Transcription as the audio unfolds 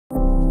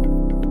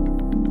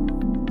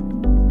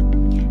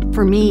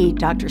For me,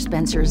 Dr.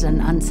 Spencer's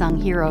an unsung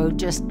hero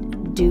just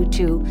due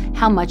to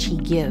how much he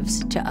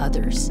gives to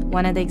others.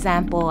 One of the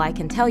examples I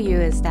can tell you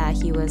is that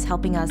he was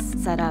helping us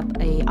set up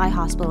an eye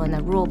hospital in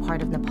a rural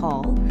part of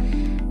Nepal.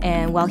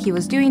 And while he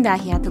was doing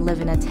that, he had to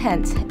live in a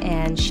tent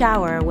and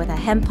shower with a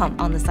hand pump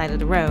on the side of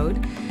the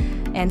road.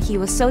 And he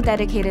was so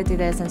dedicated to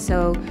this and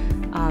so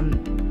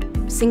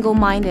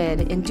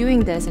single-minded in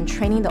doing this and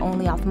training the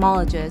only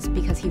ophthalmologist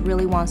because he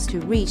really wants to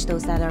reach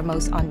those that are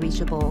most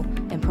unreachable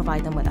and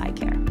provide them with eye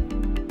care.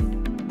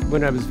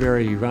 When I was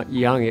very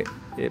young,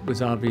 it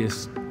was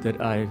obvious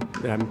that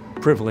I'm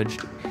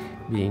privileged,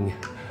 being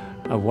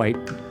a white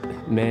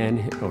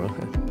man or a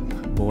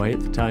boy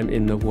at the time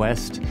in the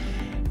West,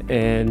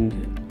 and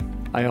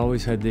I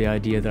always had the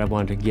idea that I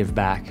wanted to give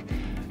back,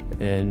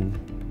 and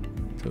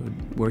so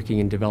working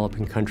in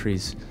developing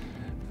countries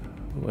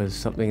was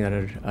something that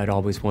I'd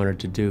always wanted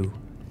to do.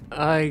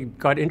 I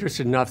got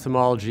interested in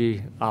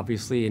ophthalmology,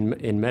 obviously,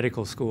 in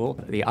medical school.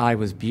 The eye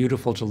was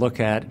beautiful to look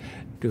at.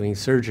 Doing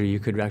surgery, you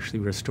could actually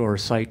restore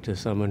sight to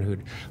someone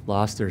who'd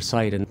lost their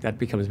sight, and that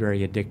becomes very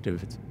addictive.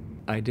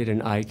 I did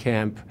an eye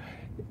camp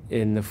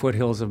in the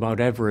foothills of Mount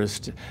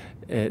Everest.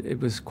 It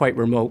was quite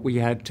remote. We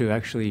had to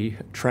actually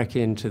trek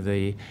into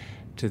the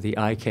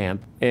eye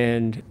camp,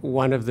 and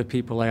one of the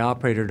people I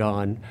operated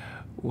on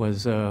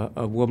was a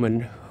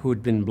woman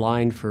who'd been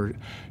blind for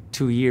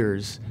 2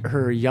 years.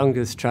 Her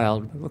youngest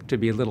child looked to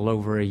be a little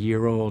over a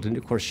year old, and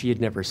of course she had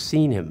never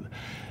seen him.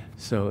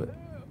 So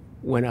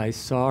when I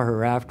saw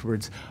her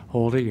afterwards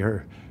holding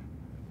her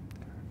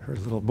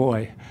little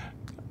boy,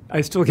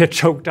 I still get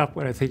choked up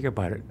when I think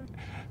about it.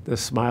 The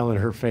smile on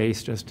her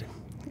face just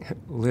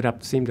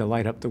seemed to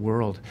light up the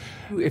world.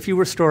 If you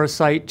restore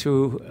sight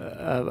to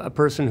a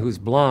person who's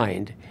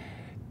blind,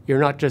 you're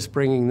not just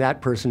bringing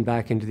that person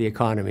back into the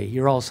economy,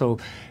 you're also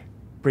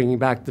bringing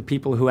back the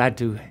people who had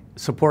to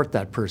support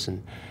that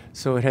person.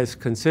 So it has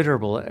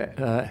considerable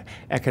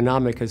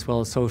economic as well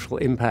as social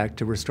impact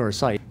to restore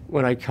sight.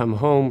 When I come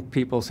home,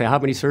 people say, "How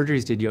many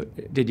surgeries did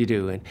you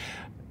do?" And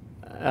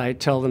I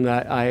tell them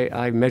that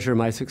I measure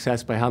my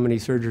success by how many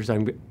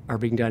surgeries are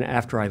being done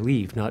after I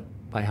leave, not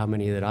by how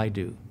many that I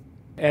do.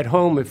 At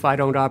home, if I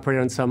don't operate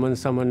on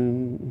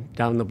someone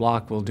down the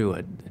block will do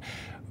it.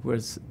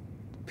 Whereas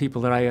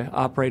people that I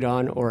operate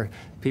on or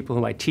people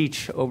whom I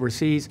teach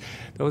overseas,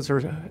 those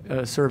are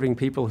serving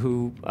people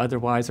who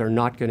otherwise are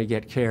not going to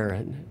get care.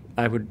 And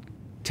I would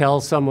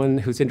tell someone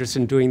who's interested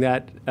in doing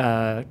that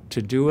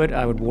to do it.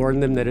 I would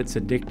warn them that it's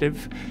addictive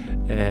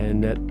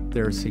and that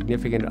there are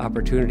significant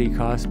opportunity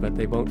costs, but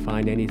they won't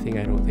find anything,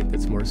 I don't think,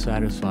 that's more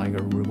satisfying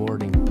or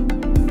rewarding.